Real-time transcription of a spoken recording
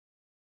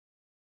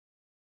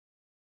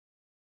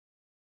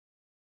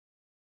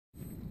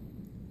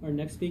Our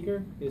next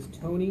speaker is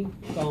Tony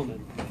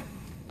Dahlman.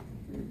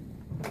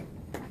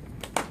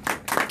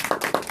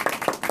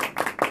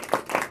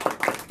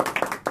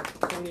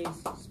 Tony's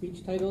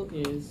speech title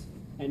is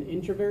An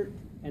Introvert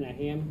and a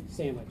Ham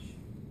Sandwich.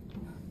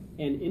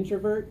 An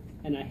Introvert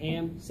and a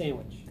Ham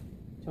Sandwich.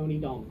 Tony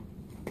Dahlman.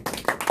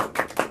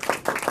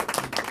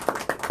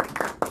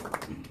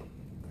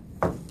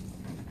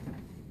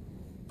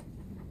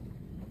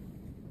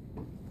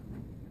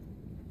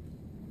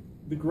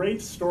 The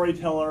great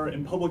storyteller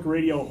and public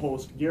radio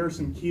host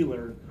Garrison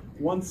Keillor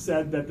once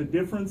said that the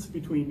difference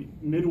between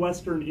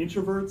Midwestern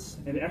introverts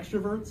and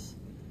extroverts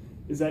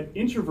is that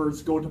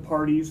introverts go to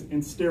parties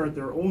and stare at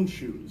their own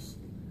shoes,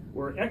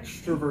 where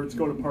extroverts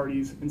go to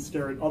parties and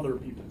stare at other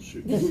people's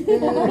shoes.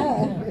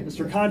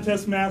 Mr.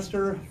 Contest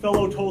Master,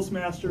 fellow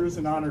Toastmasters,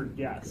 and honored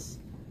guests,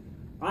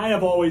 I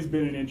have always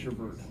been an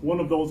introvert, one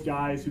of those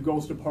guys who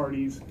goes to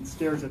parties and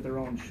stares at their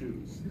own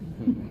shoes.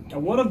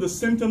 And one of the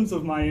symptoms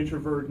of my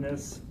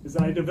introvertness is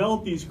that I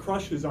develop these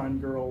crushes on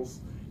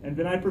girls, and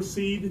then I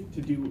proceed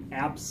to do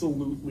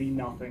absolutely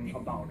nothing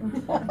about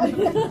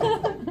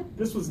it.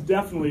 This was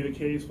definitely the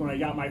case when I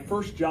got my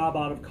first job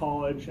out of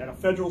college at a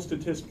federal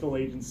statistical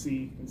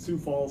agency in Sioux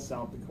Falls,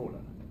 South Dakota.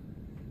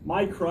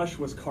 My crush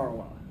was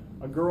Carla,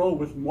 a girl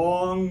with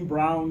long,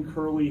 brown,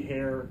 curly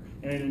hair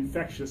and an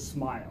infectious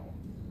smile.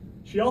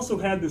 She also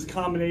had this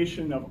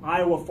combination of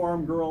Iowa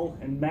farm girl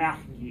and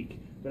math geek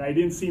that I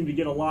didn't seem to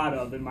get a lot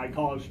of in my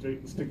college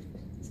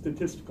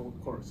statistical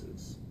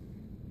courses.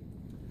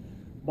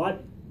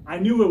 But I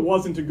knew it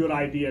wasn't a good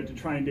idea to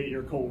try and date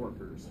your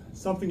coworkers.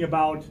 Something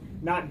about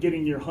not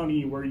getting your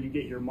honey where you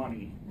get your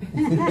money.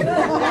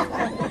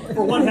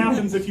 For what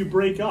happens if you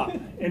break up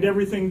and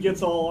everything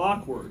gets all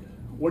awkward?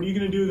 What are you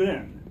going to do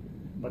then?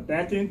 But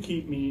that didn't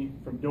keep me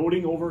from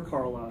doting over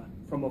Carla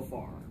from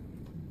afar.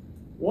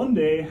 One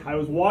day, I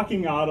was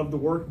walking out of the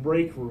work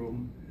break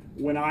room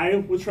when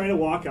I was trying to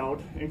walk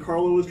out and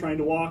Carla was trying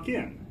to walk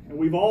in. And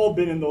we've all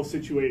been in those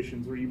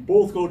situations where you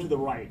both go to the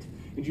right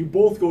and you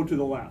both go to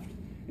the left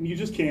and you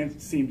just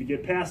can't seem to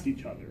get past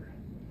each other.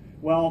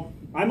 Well,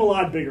 I'm a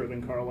lot bigger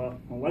than Carla.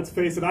 Well, let's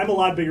face it, I'm a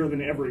lot bigger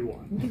than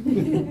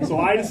everyone. So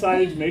I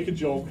decided to make a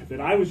joke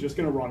that I was just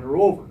going to run her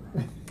over.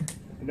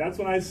 And that's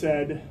when I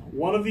said,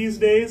 one of these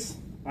days,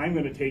 I'm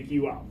going to take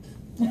you out.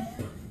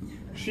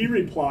 She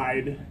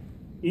replied,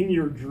 in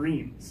your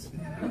dreams.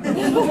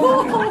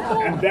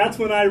 And that's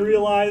when I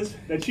realized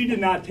that she did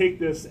not take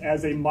this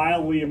as a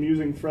mildly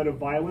amusing threat of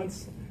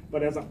violence,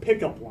 but as a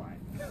pickup line.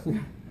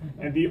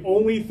 And the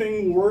only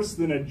thing worse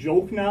than a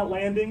joke not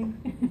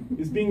landing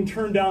is being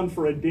turned down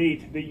for a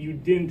date that you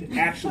didn't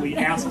actually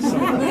ask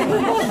someone.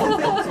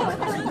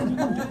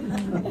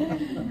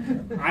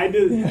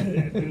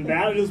 And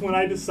that is when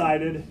I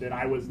decided that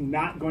I was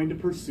not going to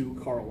pursue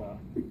Carla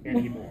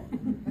anymore.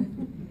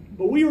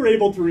 But we were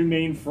able to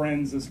remain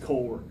friends as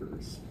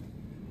co-workers.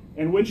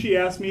 And when she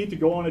asked me to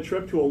go on a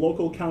trip to a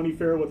local county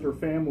fair with her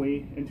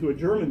family and to a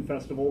German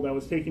festival that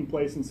was taking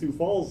place in Sioux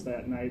Falls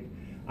that night,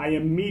 I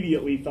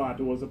immediately thought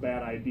it was a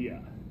bad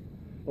idea.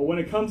 But when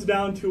it comes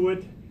down to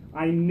it,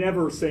 I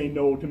never say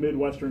no to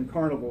Midwestern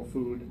carnival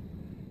food.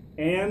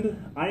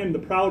 And I am the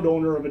proud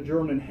owner of a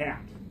German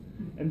hat.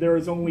 And there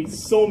is only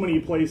so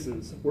many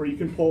places where you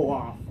can pull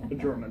off a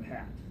German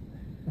hat.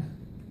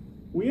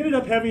 We ended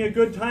up having a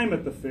good time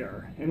at the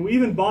fair, and we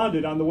even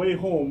bonded on the way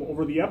home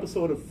over the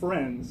episode of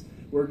Friends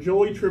where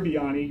Joey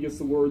Tribbiani gets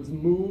the words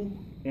moo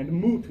and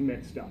moot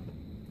mixed up.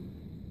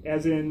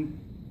 As in,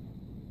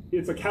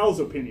 it's a cow's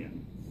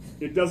opinion.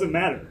 It doesn't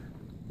matter.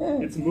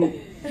 It's moot.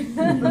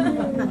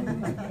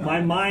 My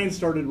mind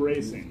started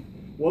racing.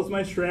 Was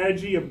my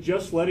strategy of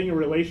just letting a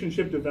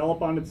relationship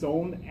develop on its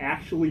own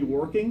actually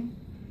working?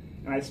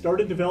 And I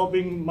started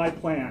developing my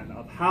plan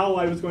of how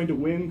I was going to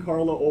win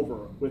Carla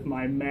over with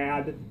my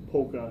mad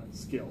polka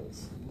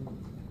skills.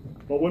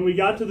 But when we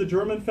got to the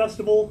German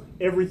festival,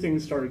 everything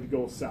started to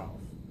go south.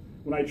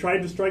 When I tried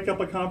to strike up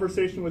a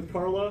conversation with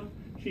Carla,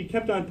 she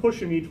kept on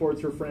pushing me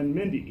towards her friend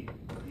Mindy.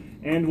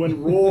 And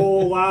when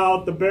Roll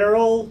Out the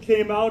Barrel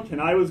came out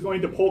and I was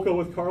going to polka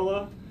with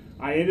Carla,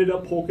 I ended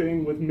up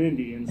polkaing with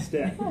Mindy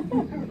instead.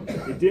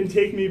 It didn't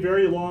take me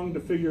very long to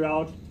figure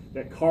out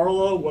that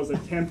Carla was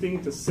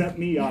attempting to set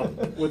me up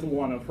with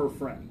one of her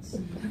friends.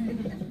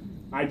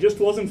 I just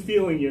wasn't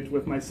feeling it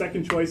with my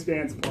second choice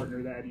dance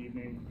partner that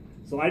evening,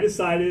 so I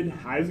decided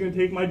I was going to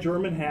take my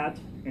German hat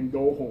and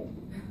go home,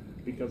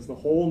 because the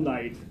whole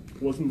night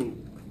was moo.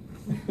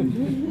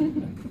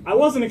 I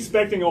wasn't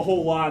expecting a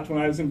whole lot when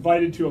I was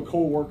invited to a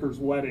co-worker's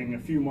wedding a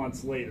few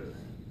months later.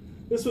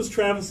 This was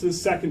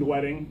Travis's second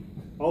wedding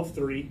of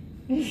 3,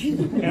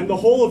 and the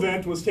whole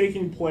event was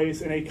taking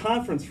place in a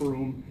conference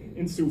room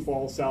in Sioux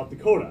Falls, South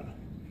Dakota.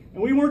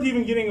 And we weren't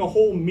even getting a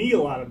whole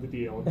meal out of the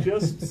deal,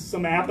 just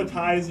some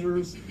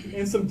appetizers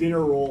and some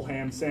dinner roll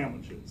ham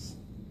sandwiches.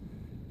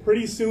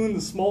 Pretty soon the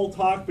small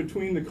talk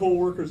between the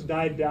co-workers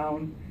died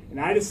down,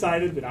 and I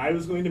decided that I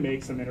was going to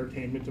make some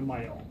entertainment of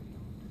my own.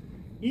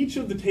 Each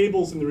of the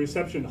tables in the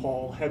reception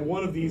hall had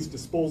one of these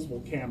disposable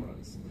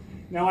cameras,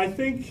 Now, I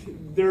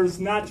think there's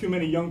not too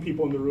many young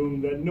people in the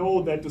room that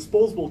know that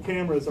disposable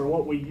cameras are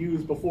what we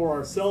use before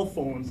our cell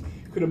phones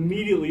could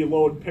immediately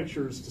load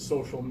pictures to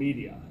social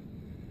media.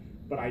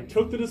 But I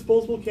took the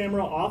disposable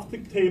camera off the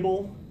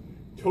table,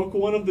 took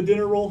one of the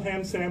dinner roll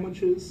ham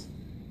sandwiches,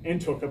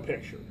 and took a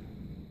picture.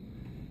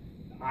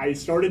 I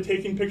started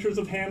taking pictures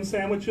of ham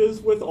sandwiches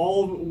with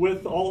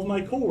all of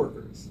my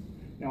coworkers.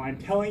 Now, I'm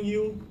telling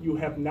you, you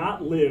have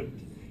not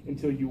lived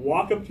until you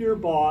walk up to your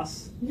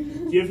boss,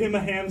 give him a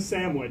ham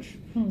sandwich,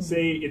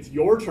 say, it's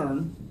your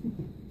turn,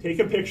 take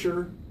a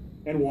picture,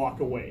 and walk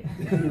away.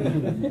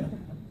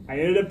 I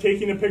ended up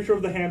taking a picture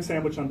of the ham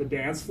sandwich on the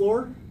dance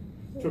floor,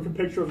 took a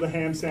picture of the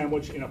ham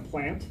sandwich in a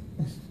plant.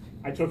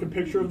 I took a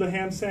picture of the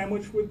ham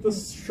sandwich with the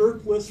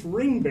shirtless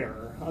ring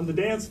bearer on the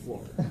dance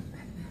floor.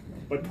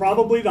 But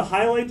probably the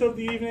highlight of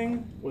the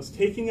evening was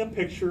taking a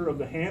picture of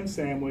the ham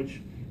sandwich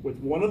with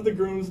one of the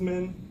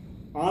groomsmen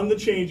on the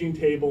changing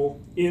table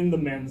in the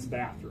men's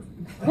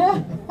bathroom.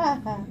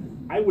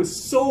 I was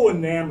so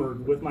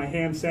enamored with my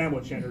ham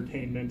sandwich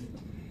entertainment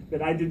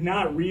that I did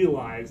not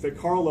realize that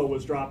Carla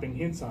was dropping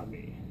hints on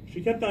me.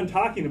 She kept on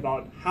talking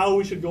about how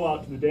we should go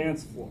out to the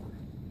dance floor.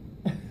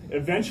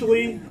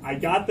 Eventually, I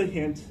got the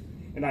hint,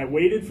 and I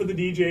waited for the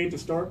DJ to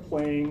start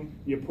playing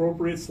the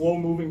appropriate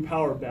slow-moving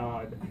power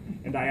ballad,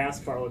 and I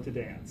asked Carla to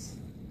dance.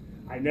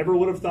 I never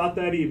would have thought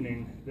that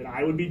evening that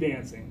I would be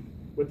dancing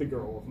with the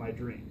girl of my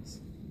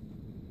dreams.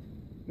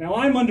 Now,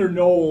 I'm under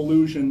no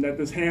illusion that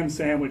this ham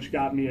sandwich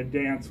got me a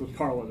dance with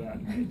Carla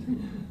that night.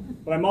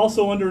 But I'm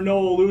also under no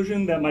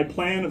illusion that my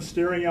plan of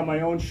staring at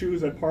my own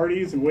shoes at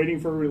parties and waiting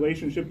for a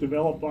relationship to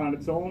develop on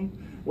its own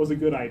was a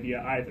good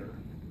idea either.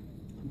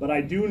 But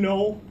I do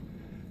know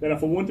that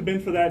if it wouldn't have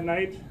been for that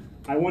night,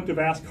 I wouldn't have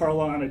asked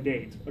Carla on a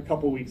date a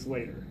couple weeks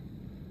later.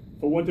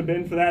 If it wouldn't have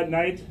been for that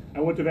night,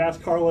 I wouldn't have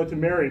asked Carla to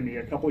marry me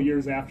a couple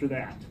years after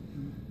that.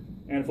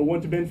 And if it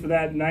wouldn't have been for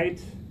that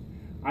night,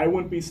 I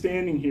wouldn't be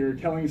standing here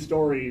telling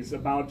stories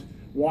about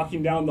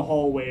walking down the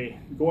hallway,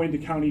 going to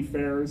county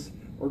fairs,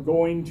 or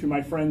going to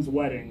my friends'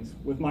 weddings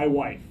with my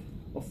wife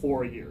of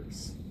 4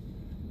 years.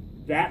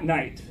 That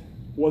night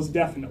was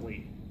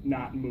definitely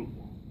not moo.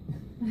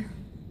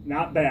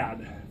 Not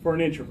bad for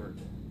an introvert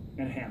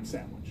and a ham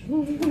sandwich.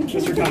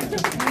 Mr.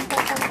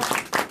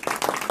 Thomas.